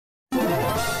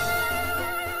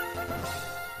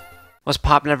What's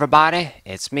poppin', everybody?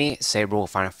 It's me,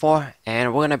 SaberWolf4, and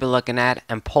we're going to be looking at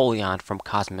Empoleon from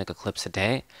Cosmic Eclipse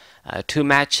today. Two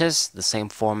matches, the same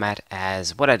format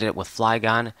as what I did with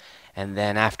Flygon, and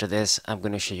then after this, I'm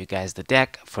going to show you guys the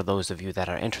deck for those of you that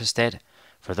are interested,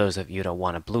 for those of you that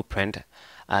want a blueprint.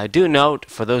 Do note,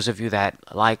 for those of you that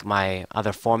like my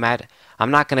other format,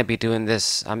 I'm not going to be doing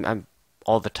this I'm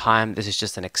all the time. This is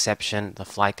just an exception, the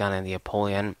Flygon and the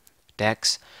Empoleon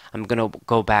decks. I'm gonna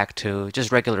go back to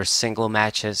just regular single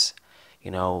matches,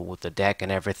 with the deck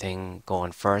and everything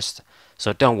going first.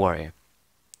 So don't worry.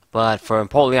 But for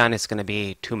Empoleon, it's gonna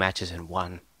be two matches in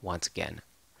one once again.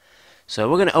 So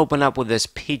we're gonna open up with this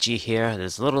Pidgey here,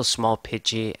 this little small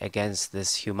Pidgey against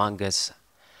this humongous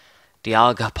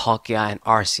Dialga, Palkia, and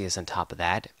Arceus on top of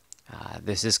that.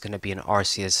 This is gonna be an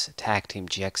Arceus Tag Team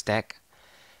GX deck,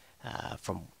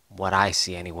 from what I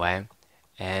see anyway.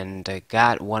 And I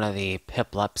got one of the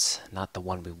Piplups, not the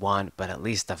one we want, but at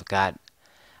least I've got,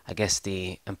 I guess,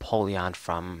 the Empoleon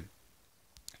from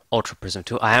Ultra Prism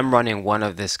 2. I am running one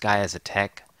of this guy as a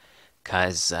tech,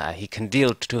 because he can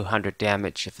deal 200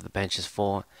 damage if the bench is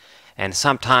full. And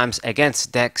sometimes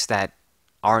against decks that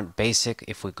aren't basic,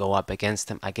 if we go up against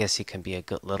them, I guess he can be a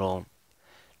good little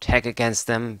tech against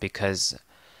them, because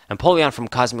Empoleon from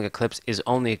Cosmic Eclipse is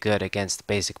only good against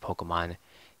basic Pokemon.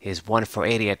 His 1 for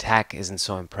 80 attack isn't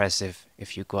so impressive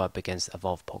if you go up against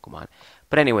evolved Pokemon.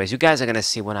 But anyways, you guys are going to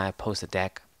see when I post the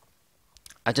deck.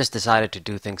 I just decided to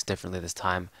do things differently this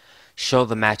time. Show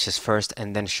the matches first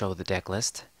and then show the deck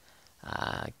list.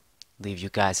 Leave you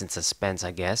guys in suspense, I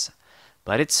guess.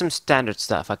 But it's some standard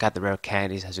stuff. I got the rare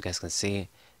candies, as you guys can see.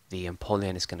 The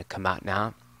Empoleon is going to come out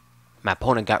now. My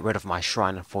opponent got rid of my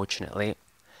shrine, unfortunately.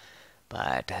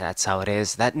 But that's how it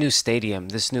is. That new stadium,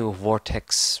 this new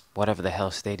Vortex, whatever the hell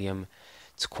stadium,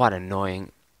 it's quite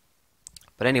annoying.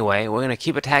 But anyway, we're going to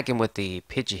keep attacking with the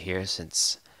Pidgey here,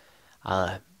 since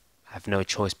I have no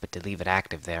choice but to leave it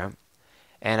active there.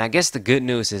 And I guess the good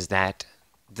news is that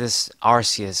this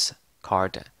Arceus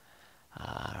card,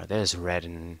 there's red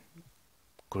and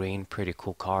green, pretty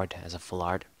cool card as a full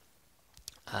art.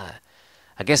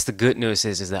 I guess the good news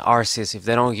is that Arceus, if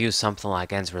they don't use something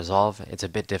like Ends Resolve, it's a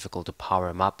bit difficult to power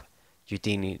him up. You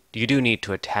do need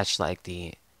to attach like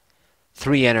the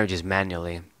 3 energies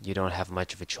manually. You don't have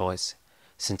much of a choice,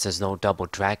 since there's no double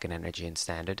dragon energy in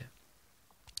standard.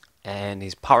 And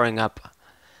he's powering up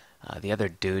the other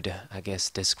dude, I guess,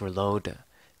 Disc Reload.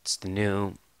 It's the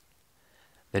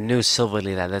new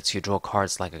Silverly that lets you draw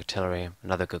cards like Artillery,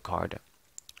 another good card.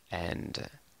 And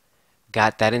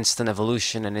got that instant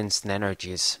evolution and instant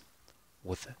energies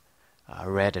with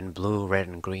red and blue, red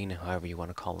and green, however you want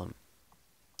to call them.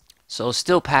 So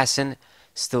still passing,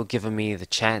 still giving me the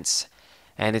chance,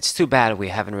 and it's too bad we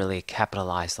haven't really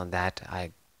capitalized on that.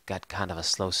 I got kind of a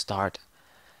slow start,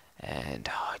 and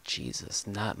oh Jesus,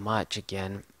 not much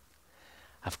again.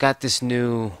 I've got this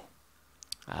new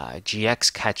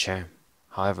GX catcher,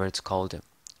 however it's called,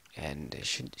 and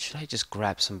should I just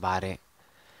grab somebody?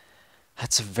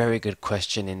 That's a very good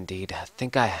question indeed. I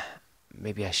think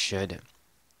maybe I should.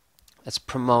 Let's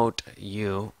promote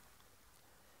you.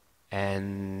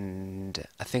 And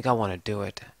I think I want to do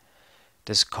it.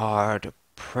 Discard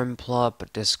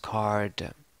Primplup,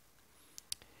 discard.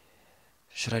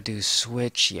 Should I do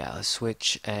switch? Yeah, let's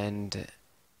switch and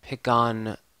pick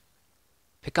on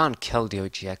Keldeo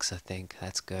GX, I think.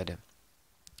 That's good.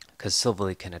 Because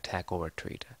Silverly can attack or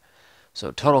retreat.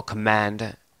 So total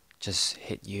command, just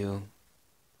hit you.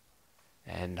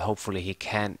 And hopefully he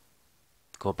can't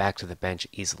go back to the bench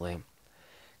easily.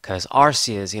 Because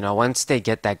Arceus, once they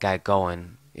get that guy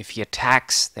going, if he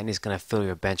attacks, then he's going to fill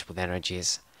your bench with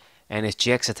energies. And his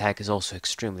GX attack is also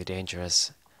extremely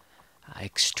dangerous.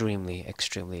 Extremely,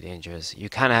 extremely dangerous. You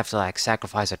kind of have to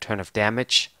sacrifice a turn of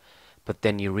damage, but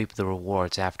then you reap the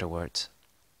rewards afterwards.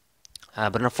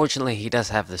 But unfortunately, he does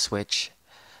have the switch.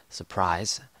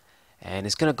 Surprise. And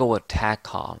he's going to go with Attack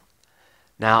Call.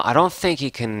 Now, I don't think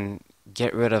he can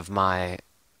get rid of my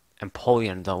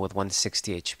Empoleon though with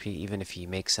 160 HP. Even if he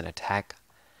makes an attack,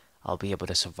 I'll be able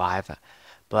to survive.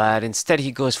 But instead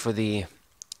he goes for the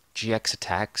GX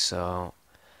attack, so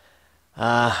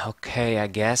okay, I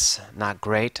guess not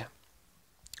great,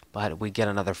 but we get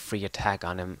another free attack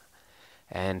on him.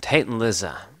 And Tate and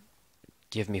Liza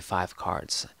give me 5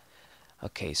 cards.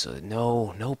 Okay, so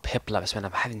no Piplups, man.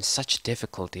 I'm having such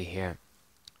difficulty here.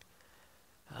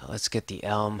 Let's get the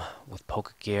Elm with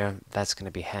Poke Gear. That's going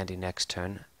to be handy next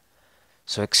turn.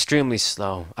 So extremely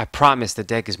slow. I promise the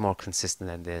deck is more consistent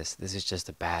than this. This is just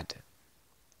a bad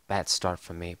start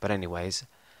for me. But anyways,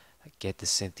 I get the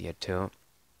Cynthia too.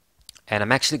 And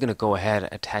I'm actually going to go ahead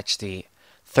and attach the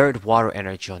third water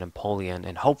energy on Empoleon,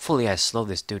 and hopefully I slow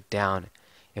this dude down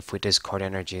if we discard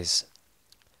energies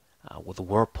with a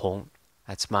Whirlpool.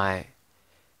 That's my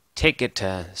ticket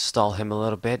to stall him a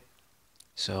little bit.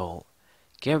 So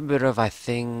get rid of, I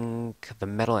think, the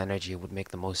metal energy would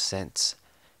make the most sense.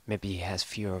 Maybe he has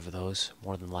fewer of those,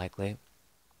 more than likely.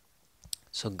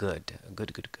 So good.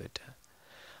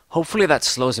 Hopefully that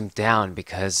slows him down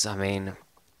because, I mean,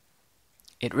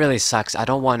 it really sucks. I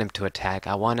don't want him to attack.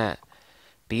 I want to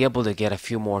be able to get a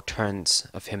few more turns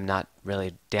of him not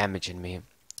really damaging me.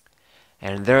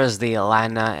 And there's the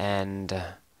Alana and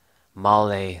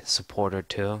Male supporter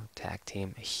too, tag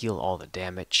team. Heal all the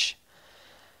damage.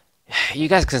 You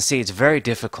guys can see it's very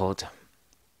difficult.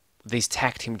 These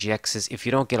tag team GXs, if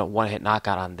you don't get a one-hit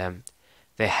knockout on them,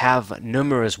 they have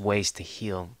numerous ways to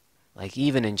heal. Like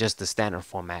even in just the standard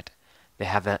format, they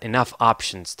have enough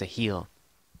options to heal.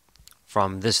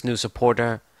 From this new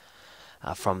supporter,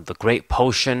 from the Great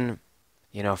Potion,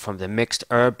 you know, from the mixed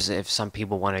herbs, if some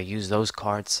people want to use those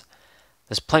cards.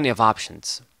 There's plenty of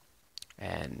options.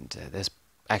 And there's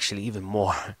actually even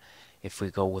more if we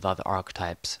go with other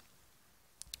archetypes.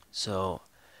 So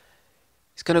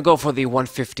he's going to go for the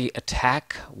 150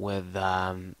 attack with,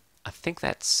 I think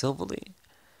that's Silverly.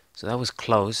 So that was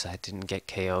close. I didn't get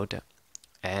KO'd.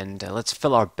 And let's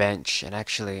fill our bench and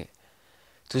actually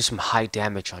do some high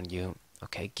damage on you.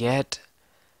 Okay, get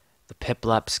the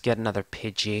Piplups, get another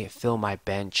Pidgey, fill my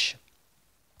bench,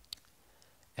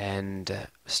 and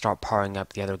start powering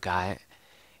up the other guy.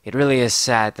 It really is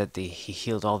sad that he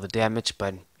healed all the damage,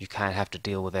 but you kind of have to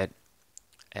deal with it.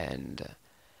 And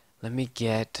let me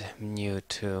get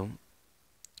Mewtwo.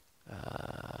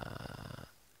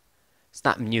 It's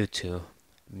not Mewtwo.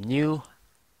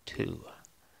 Mewtwo.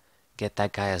 Get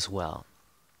that guy as well.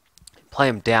 Play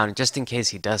him down just in case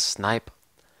he does snipe.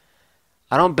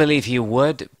 I don't believe he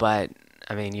would, but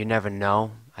I mean, you never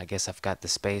know. I guess I've got the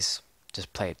space.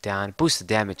 Just play it down. Boost the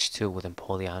damage too with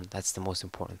Empoleon. That's the most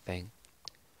important thing.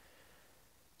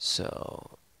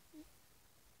 So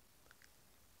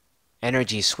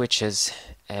energy switches,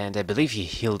 and I believe he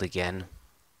healed again.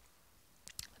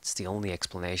 That's the only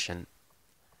explanation.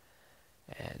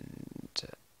 And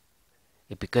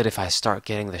it'd be good if I start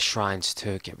getting the shrines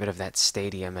too. Get rid of that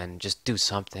stadium and just do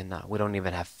something. We don't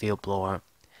even have Field Blower,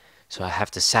 so I have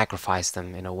to sacrifice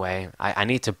them in a way. I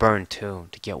need to burn too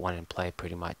to get one in play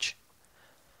pretty much.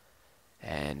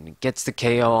 And gets the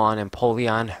KO on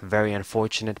Empoleon. Very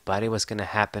unfortunate, but it was going to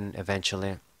happen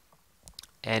eventually.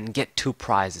 And get 2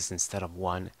 prizes instead of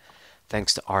 1.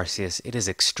 Thanks to Arceus. It is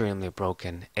extremely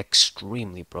broken.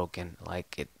 Extremely broken.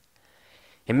 Like,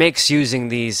 it makes using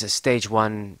these stage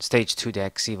 1, stage 2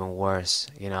 decks even worse,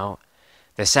 you know.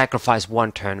 They sacrifice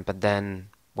 1 turn, but then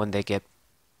when they get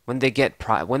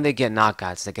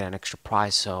knockouts, they get an extra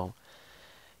prize, so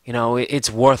you know,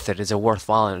 it's worth it. It's a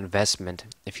worthwhile investment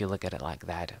if you look at it like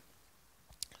that.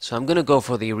 So I'm going to go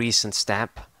for the recent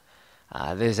stamp.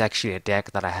 This is actually a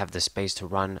deck that I have the space to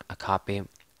run a copy.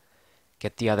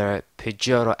 Get the other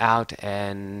Pidgeotto out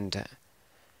and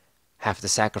have to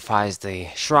sacrifice the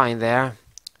shrine there.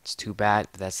 It's too bad,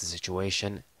 but that's the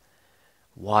situation.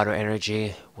 Water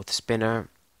energy with Spinner.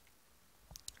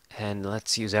 And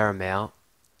let's use Airmail.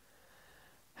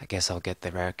 I guess I'll get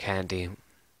the rare candy.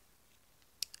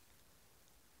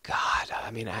 God,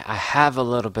 I mean, I have a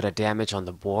little bit of damage on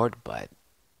the board, but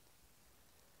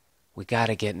we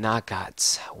gotta get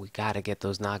knockouts. We gotta get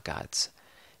those knockouts.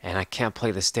 And I can't play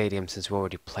the stadium since we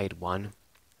already played one.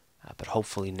 But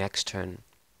hopefully next turn.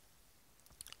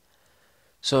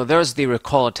 So there's the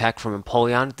recall attack from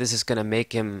Empoleon. This is gonna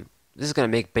make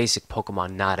basic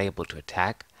Pokemon not able to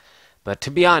attack. But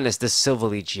to be honest, this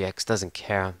Silverly GX doesn't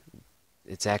care.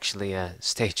 It's actually a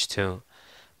stage 2.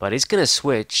 But he's going to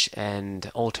switch, and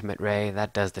Ultimate Ray,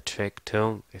 that does the trick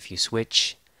too. If you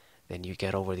switch, then you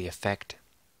get over the effect.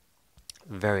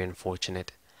 Very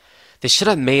unfortunate. They should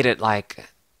have made it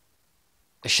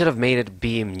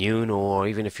be immune, or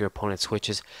even if your opponent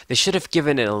switches, they should have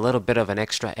given it a little bit of an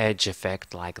extra edge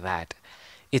effect like that.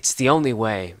 It's the only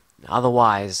way.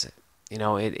 Otherwise, you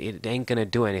know, it ain't going to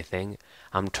do anything.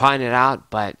 I'm trying it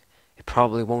out, but it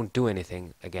probably won't do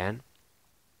anything again.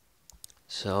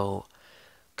 So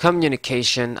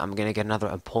communication, I'm going to get another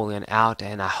Empoleon out,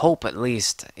 and I hope at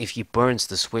least if he burns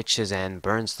the switches and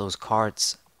burns those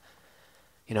cards,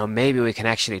 you know, maybe we can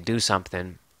actually do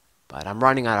something. But I'm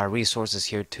running out of resources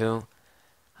here too.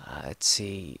 Let's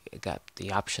see, I got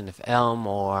the option of Elm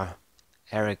or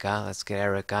Erica. Let's get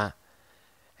Erica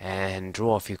and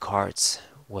draw a few cards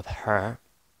with her.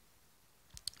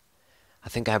 I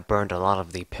think I burned a lot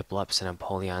of the Piplups and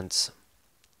Empoleons.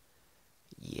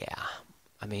 Yeah.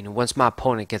 I mean, once my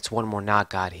opponent gets one more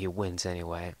knockout, he wins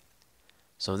anyway.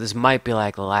 So this might be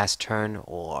like the last turn,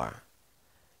 or,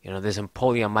 this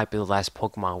Empoleon might be the last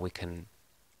Pokemon we can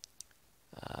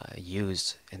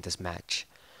use in this match.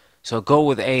 So go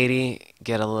with 80,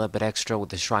 get a little bit extra with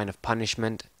the Shrine of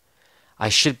Punishment. I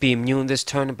should be immune this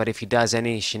turn, but if he does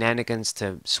any shenanigans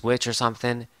to switch or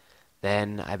something,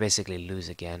 then I basically lose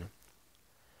again.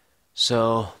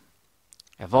 So,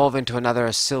 evolve into another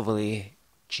Silvally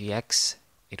GX,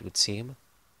 it would seem.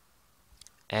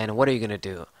 And what are you going to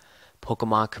do?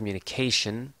 Pokemon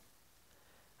Communication.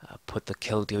 Put the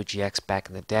Keldeo GX back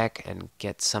in the deck and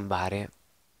get somebody.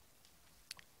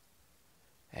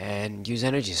 And use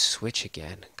Energy Switch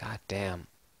again. God damn.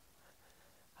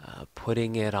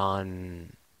 Putting it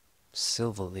on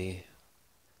Silvally.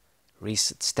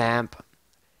 Reset Stamp.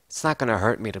 It's not going to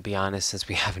hurt me, to be honest, since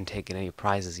we haven't taken any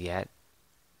prizes yet.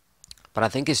 But I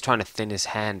think he's trying to thin his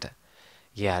hand.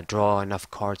 Yeah, draw enough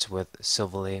cards with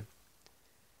Silvally.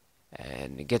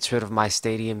 And it gets rid of my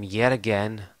stadium yet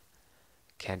again.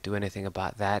 Can't do anything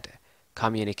about that.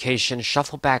 Communication.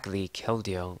 Shuffle back the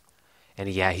Keldeo. And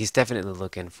yeah, he's definitely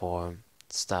looking for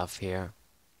stuff here.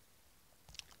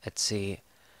 Let's see.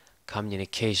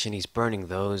 Communication. He's burning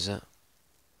those.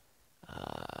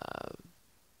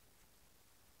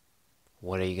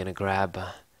 What are you going to grab?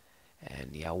 And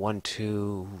yeah, 1,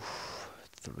 2,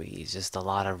 3. Just a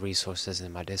lot of resources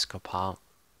in my discard pile.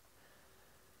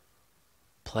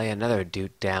 Play another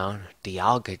dude down.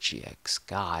 Dialga GX.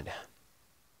 God.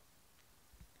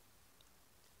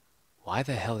 Why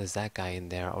the hell is that guy in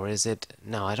there? Or is it...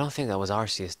 No, I don't think that was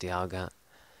Arceus Dialga.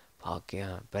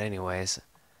 Palkia. But anyways.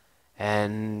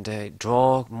 And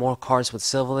draw more cards with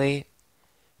Silvally.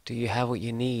 Do you have what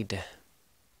you need?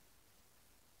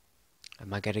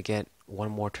 Am I going to get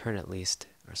one more turn at least?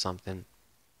 Or something.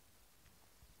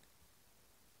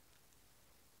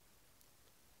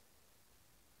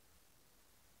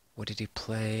 What did he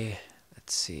play?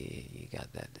 Let's see. You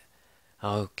got that.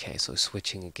 Okay, so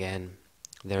switching again.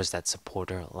 There's that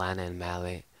supporter, Lana and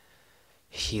Mally.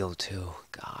 Heal too.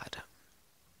 God.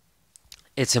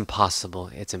 It's impossible.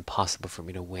 It's impossible for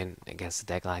me to win against a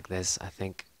deck like this, I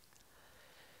think.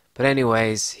 But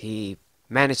anyways, he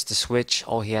managed to switch.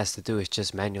 All he has to do is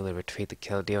just manually retreat the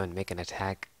Keldeo and make an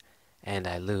attack. And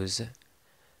I lose.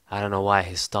 I don't know why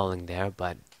he's stalling there,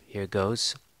 but here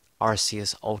goes.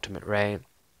 Arceus Ultimate Ray.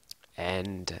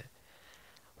 And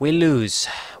we lose.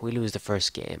 We lose the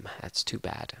first game. That's too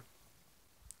bad.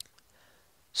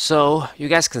 So, you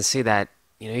guys can see that,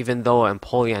 even though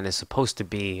Empoleon is supposed to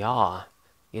be,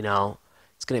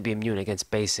 it's going to be immune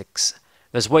against basics.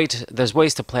 There's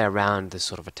ways to play around this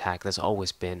sort of attack. There's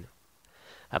always been.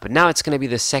 But now it's going to be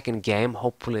the second game.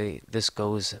 Hopefully this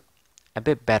goes a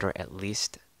bit better at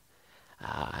least.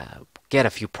 Get a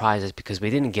few prizes because we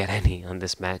didn't get any on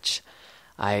this match.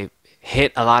 I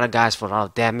hit a lot of guys for a lot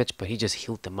of damage, but he just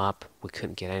healed them up. We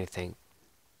couldn't get anything.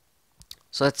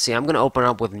 So let's see. I'm going to open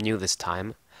up with Mew this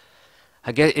time.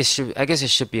 I guess it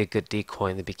should be a good decoy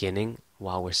in the beginning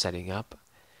while we're setting up,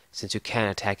 since you can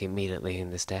attack immediately in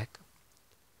this deck.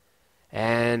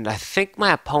 And I think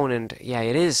my opponent, yeah,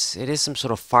 it is some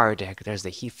sort of fire deck. There's the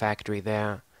Heat Factory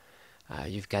there.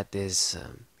 You've got this,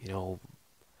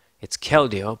 it's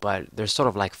Keldeo, but there's sort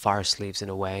of like fire sleeves in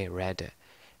a way, red,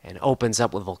 and opens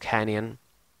up with Volcanion.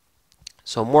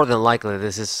 So more than likely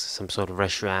this is some sort of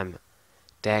Reshiram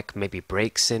deck, maybe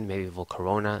Braixen, maybe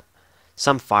Volcarona,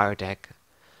 some fire deck.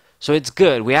 So it's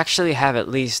good. We actually have at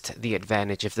least the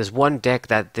advantage. If there's one deck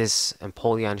that this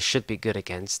Empoleon should be good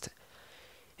against,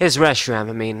 it's Reshiram.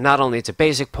 I mean, not only it's a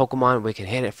basic Pokemon, we can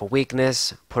hit it for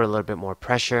weakness, put a little bit more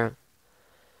pressure.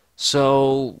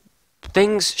 So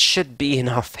things should be in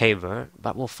our favor,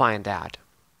 but we'll find out.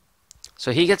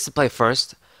 So he gets to play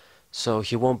first, so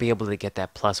he won't be able to get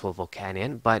that plus with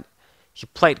Volcanion, but he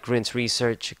played Green's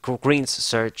Search,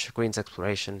 Green's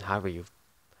Exploration, however you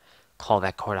call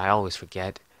that card, I always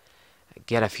forget.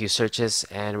 Get a few searches,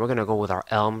 and we're going to go with our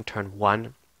Elm, turn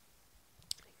 1.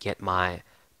 Get my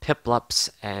Piplups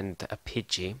and a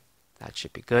Pidgey. That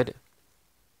should be good.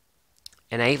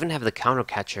 And I even have the Counter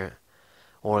Catcher,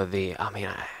 or the, I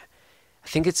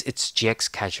think it's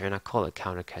GX Catcher, and I call it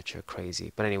Counter Catcher,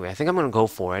 crazy. But anyway, I think I'm going to go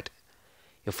for it.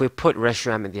 If we put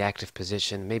Reshiram in the active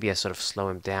position, maybe I sort of slow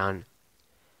him down.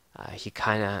 He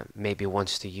kind of maybe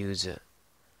wants to use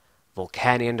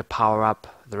Volcanion to power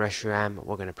up the Reshiram.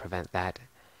 We're going to prevent that.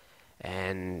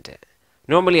 And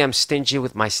normally I'm stingy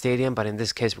with my stadium, but in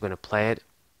this case we're going to play it.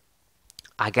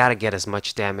 I got to get as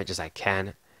much damage as I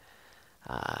can.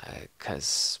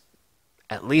 Because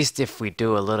at least if we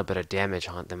do a little bit of damage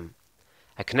on them,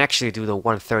 I can actually do the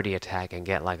 130 attack and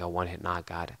get like a one-hit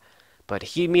knockout. But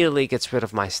he immediately gets rid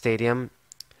of my stadium.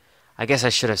 I guess I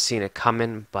should have seen it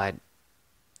coming, but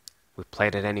we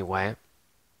played it anyway.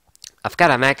 I've got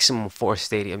a maximum 4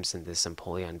 stadiums in this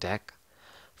Empoleon deck,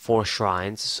 4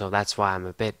 shrines, so that's why I'm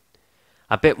a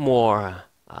bit more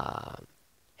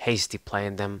hasty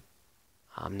playing them.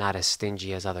 I'm not as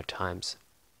stingy as other times.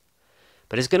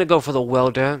 But he's gonna go for the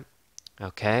welder,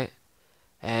 okay.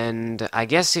 And I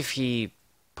guess if he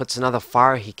puts another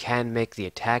fire, he can make the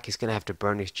attack. He's gonna have to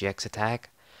burn his GX attack.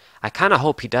 I kind of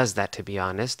hope he does that, to be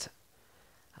honest.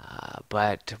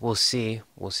 But we'll see.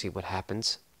 We'll see what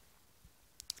happens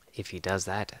if he does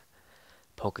that.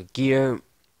 Poke Gear.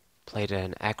 Played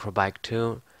an Acrobike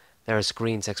too. There's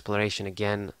Green's Exploration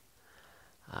again.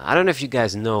 I don't know if you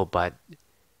guys know, but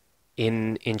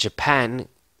in Japan,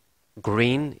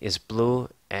 green is blue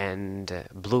and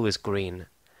blue is green.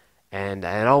 And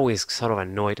it always sort of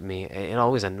annoyed me. It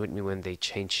always annoyed me when they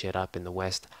change shit up in the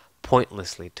West.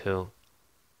 Pointlessly too.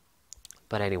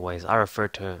 But anyways, I refer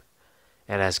to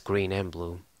it as green and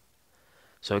blue.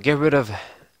 So get rid of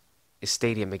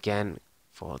Stadium again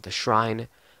for the shrine.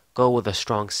 Go with a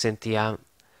strong Cynthia.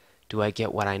 Do I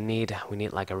get what I need? We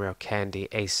need like a rare candy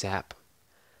ASAP.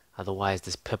 Otherwise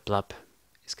this Piplup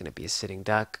is going to be a sitting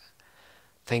duck.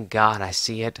 Thank God I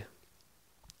see it.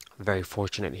 I'm very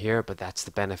fortunate here, but that's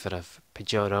the benefit of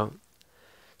Pidgeotto.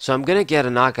 So I'm going to get a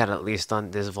knockout at least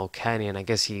on this Volcanion. I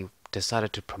guess he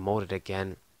decided to promote it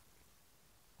again.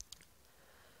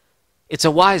 It's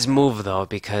a wise move though,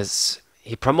 because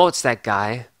he promotes that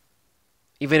guy.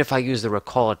 Even if I use the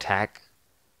recall attack,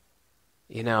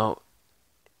 you know,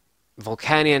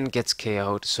 Volcanion gets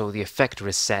KO'd, so the effect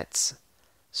resets.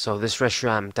 So this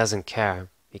Reshiram doesn't care.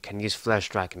 He can use Flash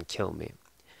Strike and kill me.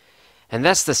 And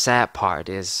that's the sad part,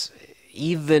 is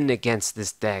even against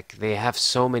this deck, they have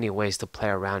so many ways to play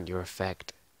around your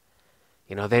effect.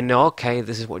 You know, they know, okay,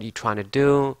 this is what you're trying to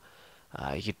do.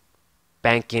 You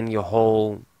bank in your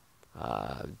whole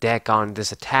deck on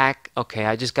this attack. Okay,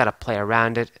 I just gotta play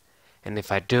around it. And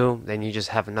if I do, then you just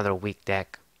have another weak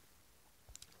deck.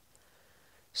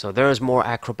 So there's more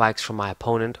Acrobikes from my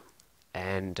opponent.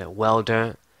 And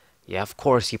Welder. Yeah, of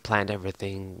course he planned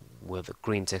everything with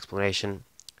Green's Exploration.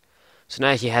 So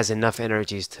now he has enough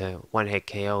energies to one-hit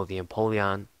KO the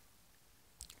Empoleon.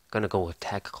 Gonna go with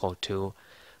Tactical too.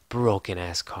 Broken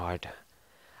ass card.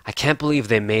 I can't believe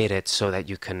they made it so that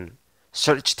you can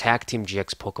search Tag Team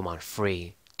GX Pokemon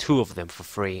free. 2 of them for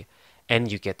free. And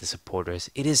you get the supporters.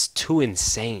 It is too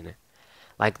insane.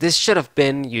 Like, this should have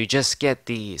been, you just get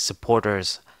the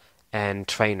supporters and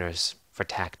trainers for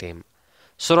Tag Team.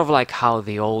 Sort of like how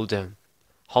the old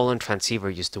Holland Transceiver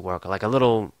used to work. Like a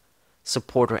little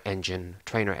supporter engine,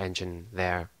 trainer engine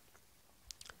there.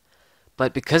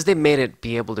 But because they made it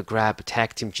be able to grab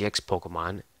Tag Team GX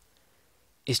Pokemon,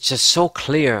 it's just so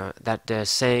clear that they're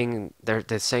saying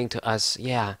to us,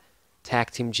 yeah,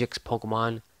 Tag Team GX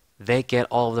Pokemon, they get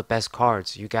all of the best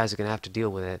cards. You guys are gonna have to deal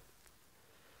with it.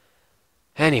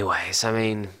 Anyways, I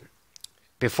mean,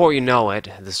 before you know it,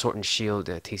 the Sword and Shield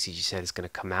TCG set is gonna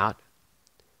come out.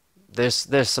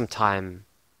 There's some time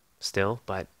still,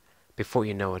 but before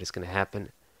you know it, it's gonna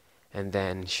happen, and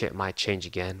then shit might change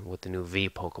again with the new V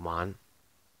Pokemon.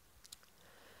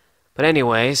 But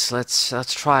anyways,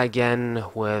 let's try again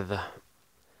with. I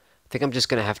think I'm just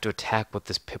gonna have to attack with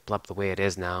this Piplup the way it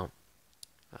is now,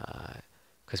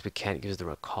 because we can't use the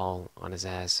recall on his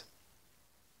ass.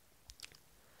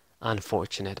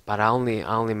 Unfortunate, but I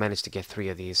only managed to get 3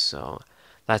 of these, so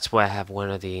that's why I have one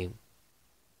of the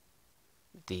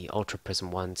Ultra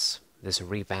Prism ones. This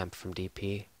revamp from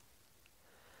DP.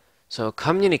 So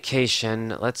communication.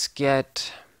 Let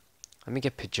me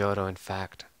get Pidgeotto, in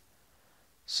fact,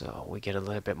 so we get a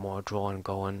little bit more drawing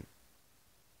going.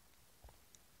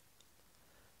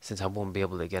 Since I won't be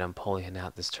able to get Empoleon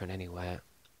out this turn anyway.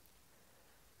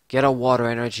 Get a Water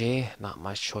Energy, not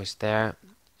much choice there.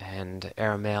 And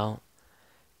Airmail.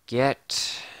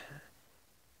 Get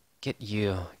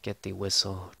the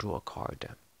Whistle, draw a card.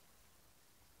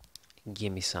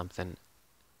 Give me something.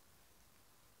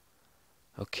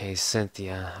 Okay,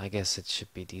 Cynthia, I guess it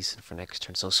should be decent for next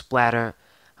turn. So Splatter,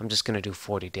 I'm just gonna do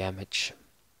 40 damage.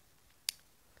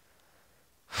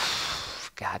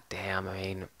 God damn, I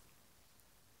mean,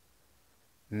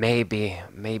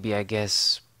 maybe I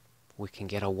guess we can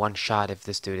get a one-shot if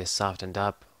this dude is softened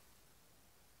up.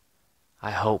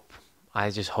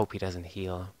 I just hope he doesn't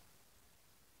heal.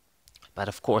 But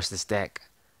of course this deck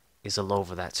is all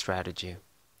over that strategy.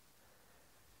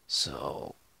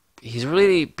 So he's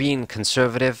really being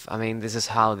conservative. I mean, this is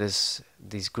how these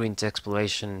Green's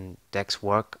Exploration decks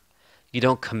work. You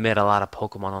don't commit a lot of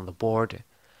Pokemon on the board.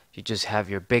 You just have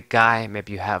your big guy.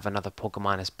 Maybe you have another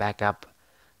Pokemon as backup.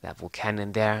 that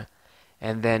Volcanion there,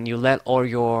 and then you let all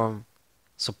your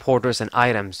supporters and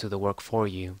items do the work for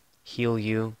you. Heal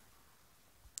you,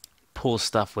 pull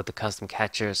stuff with the custom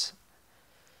catchers,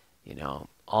 you know,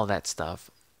 all that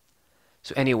stuff.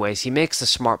 So anyways, he makes a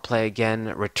smart play again,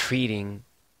 retreating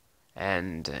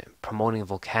and promoting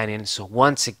Volcanion. So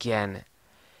once again,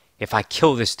 if I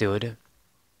kill this dude,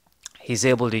 he's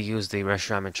able to use the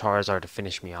Reshiram and Charizard to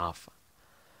finish me off.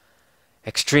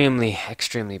 Extremely,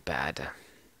 extremely bad.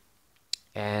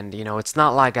 And, you know, it's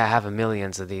not like I have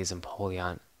millions of these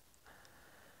Empoleon.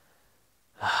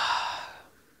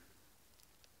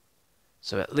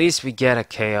 So at least we get a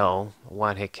KO, a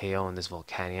one-hit KO in this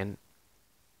Volcanion.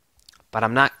 But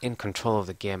I'm not in control of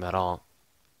the game at all.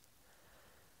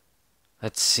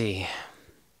 Let's see.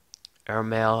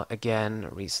 Airmail again,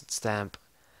 recent stamp.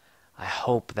 I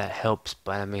hope that helps,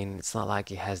 but I mean, it's not like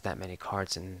he has that many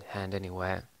cards in hand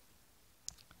anyway.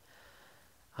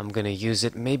 I'm gonna use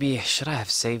it. Maybe, should I have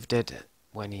saved it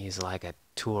when he's like at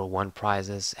 2 or 1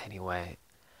 prizes? Anyway,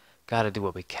 gotta do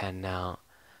what we can now.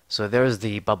 So there's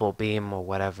the Bubble Beam or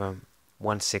whatever,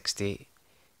 160,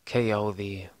 KO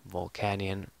the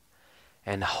Volcanion,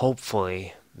 and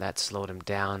hopefully that slowed him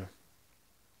down.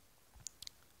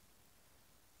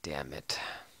 Damn it.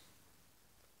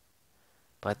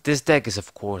 But this deck is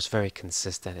of course very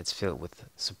consistent. It's filled with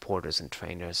supporters and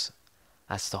trainers.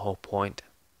 That's the whole point.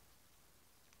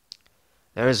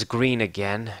 There's green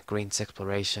again. Green's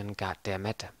exploration. God damn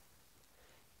it.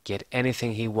 Get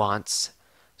anything he wants.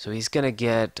 So he's gonna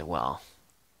get, well,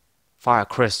 Fire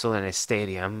Crystal in his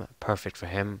stadium. Perfect for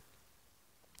him.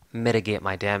 Mitigate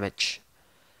my damage.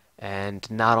 And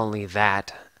not only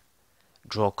that,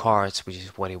 draw cards, which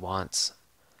is what he wants.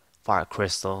 Fire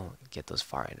Crystal, get those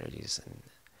fire energies. And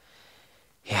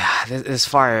yeah, this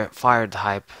fire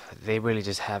type, they really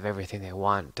just have everything they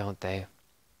want, don't they?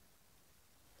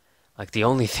 Like, the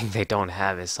only thing they don't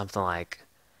have is something like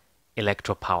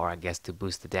Electro Power, I guess, to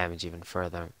boost the damage even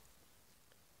further.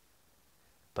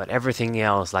 But everything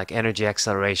else, like Energy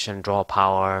Acceleration, Draw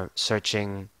Power,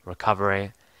 Searching,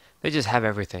 Recovery, they just have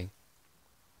everything.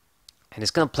 And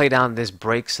it's going to play down this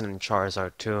Braixen and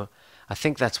Charizard too. I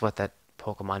think that's what that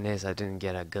Pokemon is. I didn't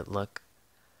get a good look.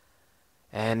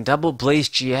 And Double Blaze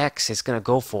GX is going to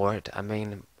go for it. I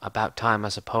mean, about time, I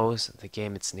suppose. The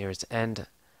game, it's near its end.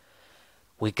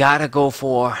 We gotta go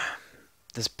for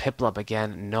this Piplup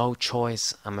again. No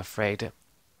choice, I'm afraid.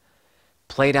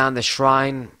 Play down the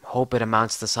Shrine. Hope it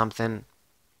amounts to something.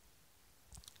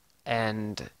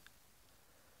 And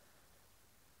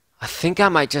I think I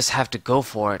might just have to go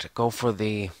for it. Go for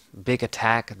the big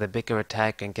attack, the bigger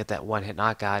attack, and get that one-hit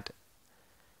knockout.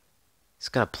 It's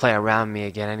gonna play around me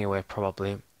again anyway,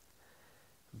 probably.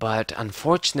 But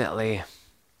unfortunately,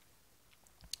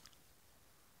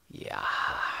 yeah,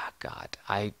 God,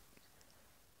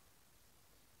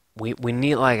 we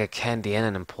need like a Candy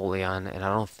and an Empoleon, and I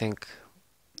don't think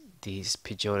these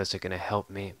Pidgeottos are gonna help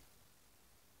me.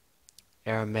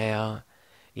 Airmail,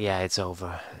 yeah, it's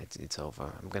over. It's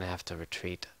over. I'm gonna have to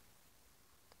retreat.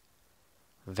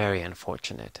 Very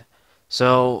unfortunate.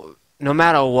 So no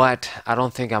matter what, I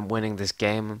don't think I'm winning this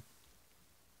game.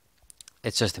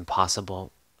 It's just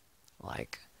impossible.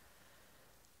 Like,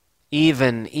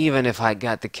 even if I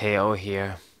got the KO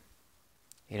here,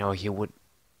 you know, he would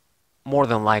more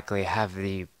than likely have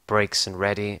the Braixen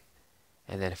ready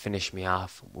and then finish me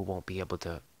off. We won't be able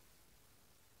to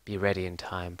be ready in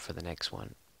time for the next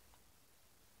one.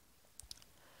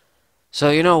 So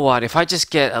you know what, if I just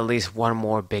get at least one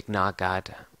more big knockout,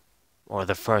 or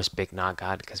the first big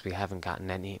knockout, because we haven't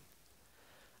gotten any,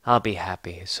 I'll be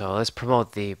happy. So let's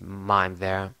promote the Mime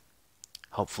there.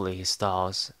 Hopefully he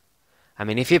stalls. I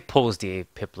mean, if he pulls the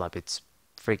Piplup, it's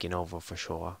freaking over for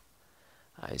sure.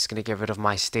 He's gonna get rid of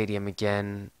my stadium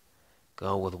again.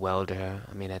 Go with Welder.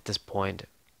 I mean, at this point,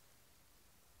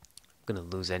 I'm gonna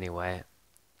lose anyway.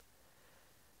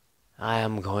 I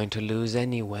am going to lose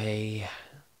anyway.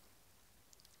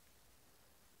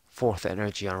 4th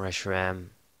energy on Reshiram.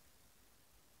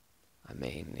 I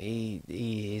mean,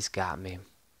 he's got me.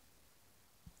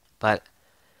 But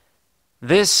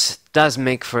this does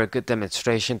make for a good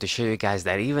demonstration to show you guys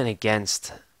that even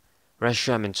against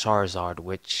Reshiram and Charizard,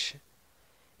 which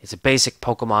is a basic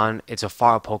Pokemon, it's a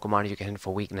fire Pokemon you can hit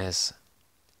for weakness,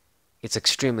 it's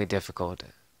extremely difficult.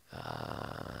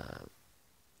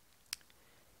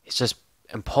 It's just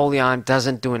Empoleon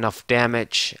doesn't do enough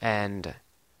damage, and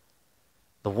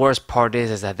the worst part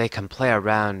is that they can play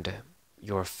around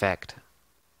your effect.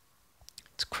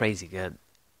 It's crazy good.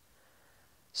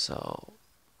 So,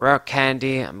 rare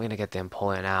candy, I'm gonna get the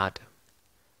Empoleon out.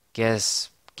 Get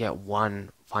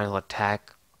one final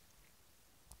attack.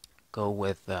 Go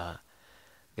with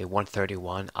the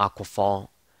 131 Aquafall.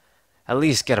 At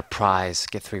least get a prize,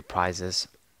 get 3 prizes.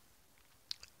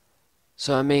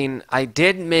 So I mean, I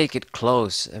did make it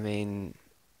close. I mean,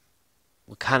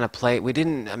 we kind of played. We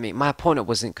didn't. I mean, my opponent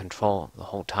was in control the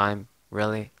whole time,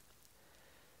 really.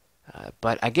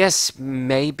 But I guess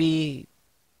maybe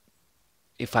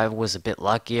if I was a bit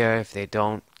luckier, if they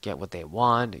don't get what they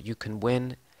want, you can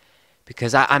win.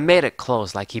 Because I made it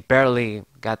close. Like, he barely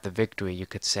got the victory, you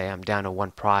could say. I'm down to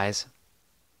 1 prize.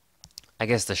 I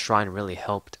guess the shrine really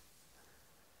helped.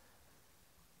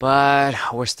 But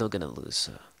we're still going to lose.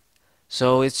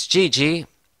 So it's GG.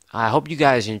 I hope you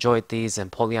guys enjoyed these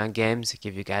Empoleon games.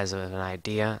 Give you guys an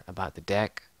idea about the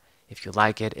deck. If you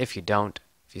like it, if you don't,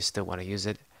 if you still want to use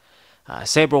it.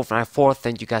 Saberwolf94,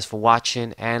 thank you guys for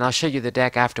watching, and I'll show you the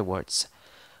deck afterwards.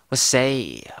 Let's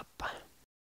say